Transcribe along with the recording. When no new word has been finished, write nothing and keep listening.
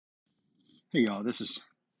Hey y'all, this is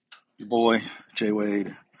your boy Jay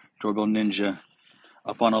Wade, Doorbell Ninja,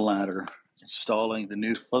 up on a ladder, installing the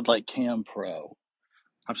new Floodlight Cam Pro.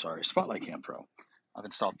 I'm sorry, Spotlight Cam Pro. I've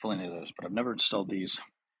installed plenty of those, but I've never installed these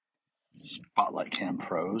Spotlight Cam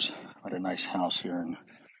Pros. I had a nice house here in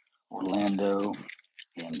Orlando,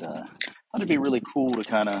 and thought it'd be really cool to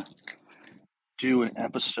kind of do an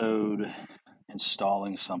episode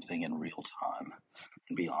installing something in real time.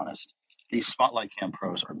 And be honest, these Spotlight Cam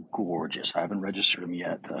Pros are gorgeous. I haven't registered them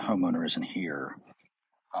yet. The homeowner isn't here.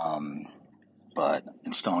 Um, but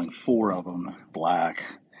installing four of them, black,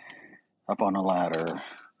 up on a ladder.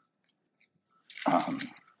 I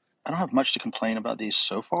don't have much to complain about these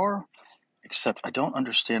so far, except I don't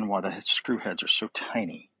understand why the screw heads are so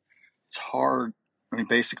tiny. It's hard. I mean,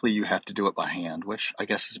 basically, you have to do it by hand, which I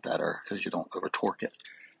guess is better because you don't over torque it.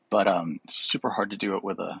 But it's super hard to do it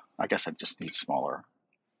with I guess I just need smaller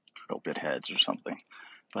drill bit heads or something.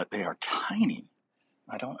 But they are tiny.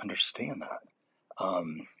 I don't understand that.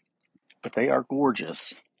 But they are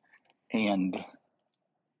gorgeous. And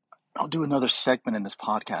I'll do another segment in this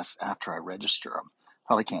podcast after I register them.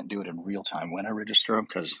 Probably can't do it in real time when I register them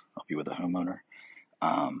because I'll be with the homeowner.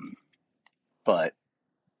 But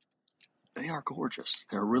they are gorgeous.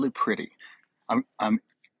 They're really pretty. I'm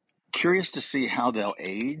curious to see how they'll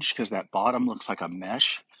age because that bottom looks like a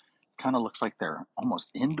mesh. Kind of looks like they're almost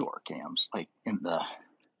indoor cams, like in the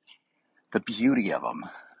beauty of them.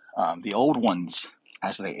 The old ones,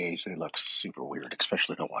 as they age, they look super weird,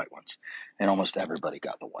 especially the white ones. And almost everybody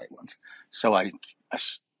got the white ones. So I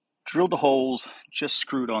drilled the holes, just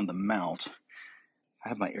screwed on the mount. I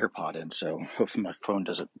have my AirPod in, so hopefully my phone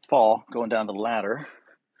doesn't fall. Going down the ladder,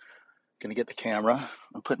 gonna get the camera.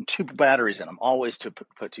 I'm putting two batteries in. I'm always to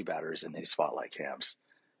put two batteries in these Spotlight cams.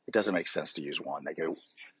 It doesn't make sense to use one.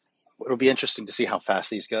 It'll be interesting to see how fast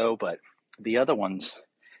these go, but the other ones,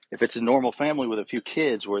 if it's a normal family with a few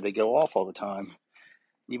kids where they go off all the time,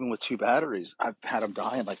 even with two batteries, I've had them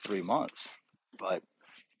die in like 3 months. But,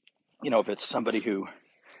 if it's somebody who,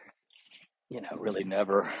 really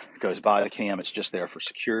never goes by the cam, it's just there for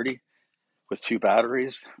security with two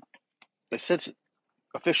batteries. They said,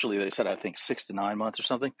 officially, I think 6 to 9 months or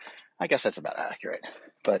something. I guess that's about accurate.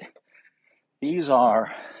 But these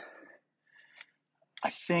are, I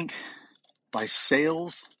think, by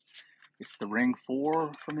sales, it's the Ring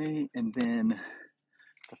 4 for me, and then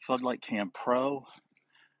the Floodlight Cam Pro.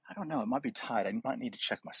 I don't know. It might be tied. I might need to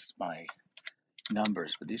check my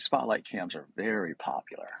numbers, but these Spotlight cams are very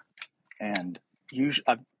popular. And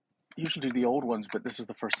I usually do the old ones, but this is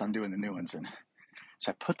the first time doing the new ones. And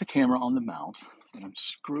so I put the camera on the mount, and I'm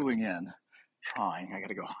screwing in, trying. I got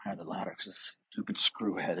to go higher the ladder because this stupid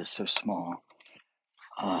screw head is so small.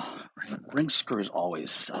 Ring screws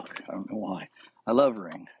always suck. I don't know why. I love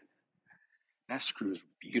Ring. Nest screws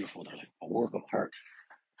are beautiful. They're like a work of art.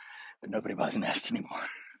 But nobody buys Nest anymore.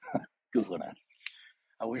 Google Nest.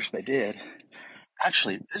 I wish they did.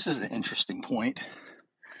 Actually, this is an interesting point.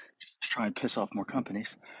 Just to try and piss off more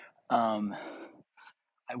companies.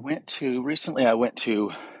 Recently I went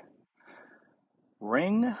to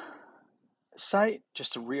Ring site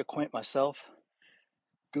just to reacquaint myself.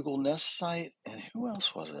 Google Nest site, and who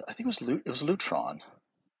else was it? I think it was Lutron.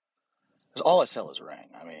 Because all I sell is Ring.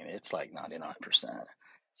 I mean, it's like 99%.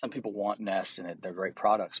 Some people want Nest, and they're great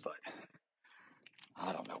products, but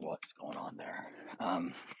I don't know what's going on there.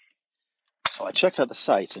 So I checked out the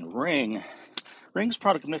sites, and Ring's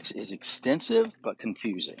product mix is extensive but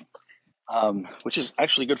confusing, which is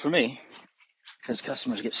actually good for me because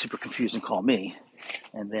customers get super confused and call me.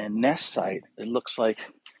 And then Nest site, it looks like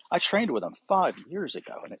I trained with them 5 years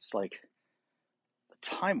ago, and it's like a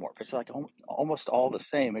time warp. It's like almost all the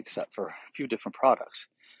same except for a few different products.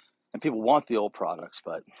 And people want the old products,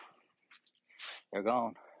 but they're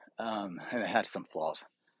gone. And it had some flaws.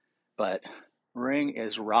 But Ring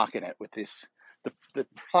is rocking it with this. The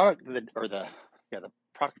product the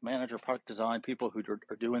product manager, product design people who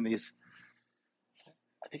are doing these.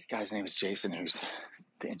 I think the guy's name is Jason, who's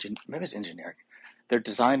maybe it's engineering. They're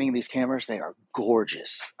designing these cameras. They are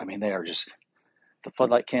gorgeous. I mean, they are just the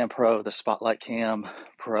Floodlight Cam Pro, the Spotlight Cam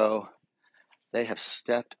Pro. They have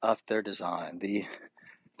stepped up their design. The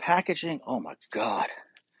packaging, oh my God.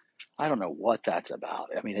 I don't know what that's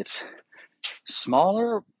about. I mean, it's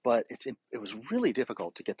smaller, but it was really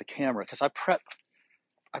difficult to get the camera because I prep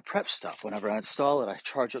stuff whenever I install it. I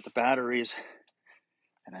charge up the batteries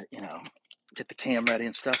and I, get the cam ready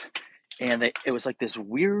and stuff. And it was like this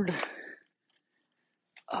weird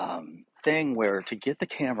thing where to get the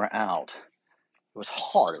camera out, it was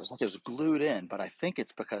hard. It was like it was glued in, but I think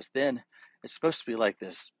it's because then it's supposed to be like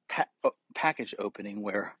this package opening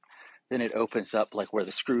where then it opens up like where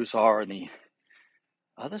the screws are and the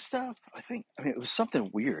other stuff. I mean, it was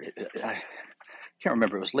something weird. I can't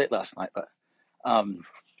remember. It was late last night, but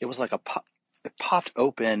it was like it popped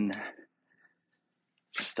open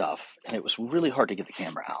stuff, and it was really hard to get the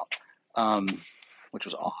camera out, which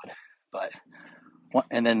was odd. But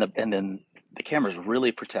and then the camera's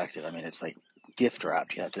really protected. I mean, it's like gift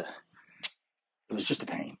wrapped. You had to. It was just a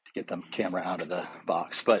pain to get the camera out of the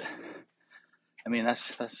box, but I mean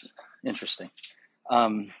that's interesting.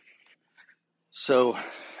 Um, so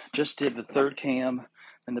just did the third cam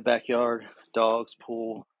in the backyard. Dogs,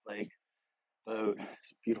 pool, lake, boat.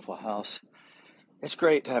 It's a beautiful house. It's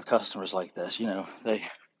great to have customers like this. You know, they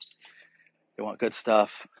want good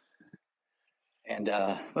stuff, and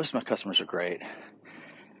most of my customers are great.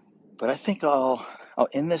 But I think I'll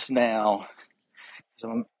end this now. So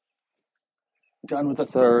I'm done with the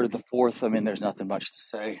third, the fourth. I mean, there's nothing much to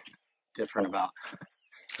say different about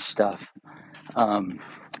the stuff. And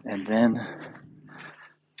then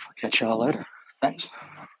I'll catch y'all later. Thanks.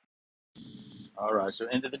 All right. So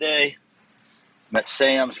end of the day, I'm at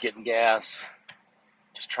Sam's getting gas.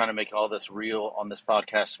 Just trying to make all this real on this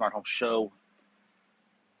podcast, Smart Home Show.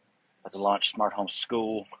 About to launch Smart Home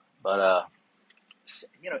School, but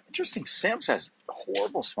interesting. Sam's has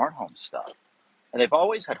horrible smart home stuff, and they've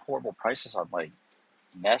always had horrible prices on like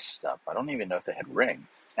Nest stuff. I don't even know if they had Ring.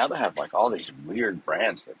 Now they have like all these weird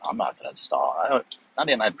brands that I'm not going to install.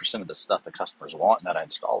 99% of the stuff the customers want that I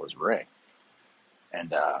install is Ring,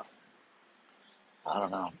 and I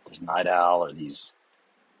don't know. This Night Owl or these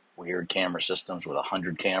weird camera systems with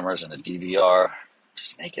 100 cameras and a DVR.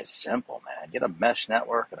 Just make it simple, man. Get a mesh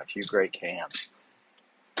network and a few great cams.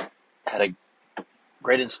 Had a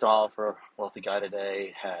great install for a wealthy guy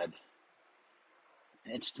today. Had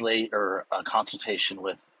an a consultation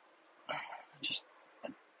with just a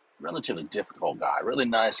relatively difficult guy, really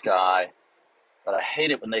nice guy. But I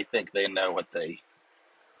hate it when they think they know what they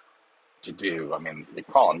to do. I mean, they're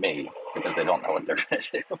calling me because they don't know what they're going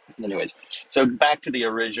to do. Anyways, so back to the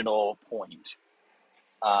original point.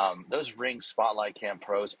 Those Ring Spotlight Cam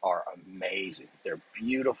Pros are amazing. They're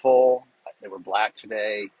beautiful. They were black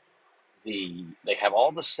today. They have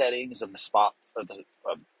all the settings of the spot.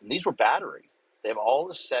 These were battery. They have all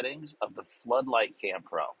the settings of the Floodlight Cam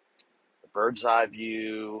Pro. The bird's eye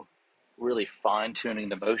view, really fine tuning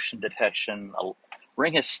the motion detection.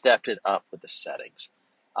 Ring has stepped it up with the settings,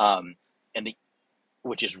 um, and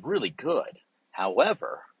which is really good.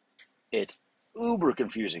 However, it's uber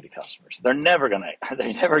confusing to customers. They're never gonna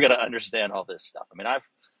understand all this stuff. I mean,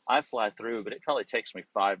 I fly through, but it probably takes me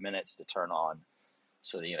 5 minutes to turn on.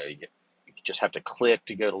 So you just have to click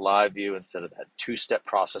to go to live view instead of that two-step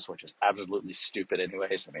process, which is absolutely stupid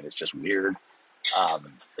anyways. I mean, it's just weird.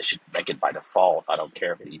 They should make it by default. I don't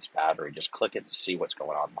care if it eats battery. Just click it to see what's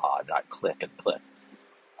going on live, not click and click.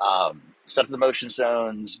 Set up the motion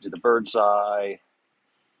zones, do the bird's eye,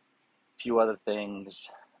 a few other things.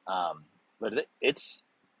 But it's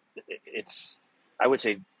I would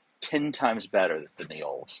say 10 times better than the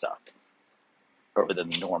old stuff or than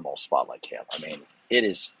the normal Spotlight Cam. I mean, it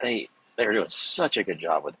is they're doing such a good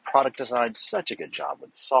job with product design, such a good job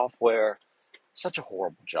with the software, such a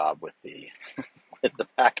horrible job with the with the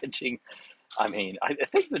packaging. I mean, I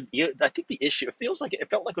think the issue, it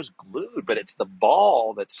felt like it was glued, but it's the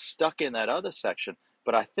ball that's stuck in that other section.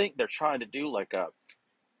 But I think they're trying to do like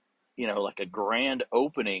a grand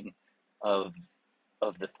opening of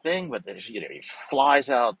the thing, but it flies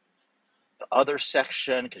out the other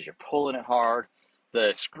section because you're pulling it hard.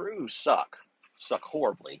 The screws suck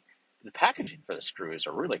horribly. The packaging for the screws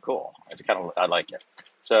are really cool. I like it.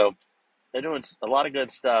 So they're doing a lot of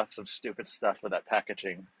good stuff, some stupid stuff with that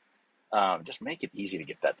packaging. Just make it easy to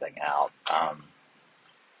get that thing out.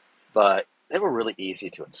 But they were really easy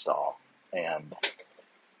to install, and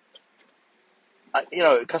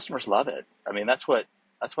customers love it. I mean, that's what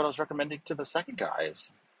I was recommending to the second guy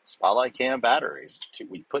is Spotlight Cam batteries.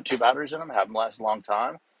 We put 2 batteries in them, have them last a long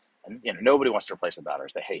time, and nobody wants to replace the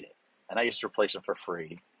batteries. They hate it, and I used to replace them for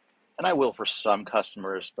free, and I will for some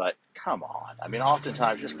customers. But come on, I mean,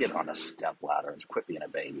 oftentimes just get on a step ladder and quit being a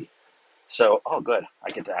baby. So, oh, good, I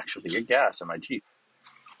get to actually get gas in my Jeep.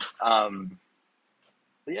 But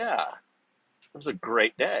yeah, it was a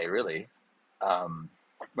great day, really,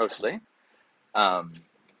 mostly. Um,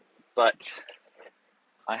 but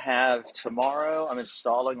I have tomorrow, I'm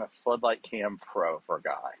installing a Floodlight Cam Pro for a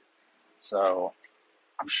guy. So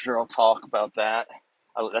I'm sure I'll talk about that.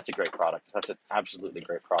 Oh, that's a great product. That's an absolutely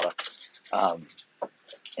great product.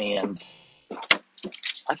 And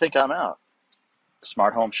I think I'm out.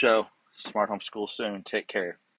 Smart Home Show, Smart Home School soon. Take care.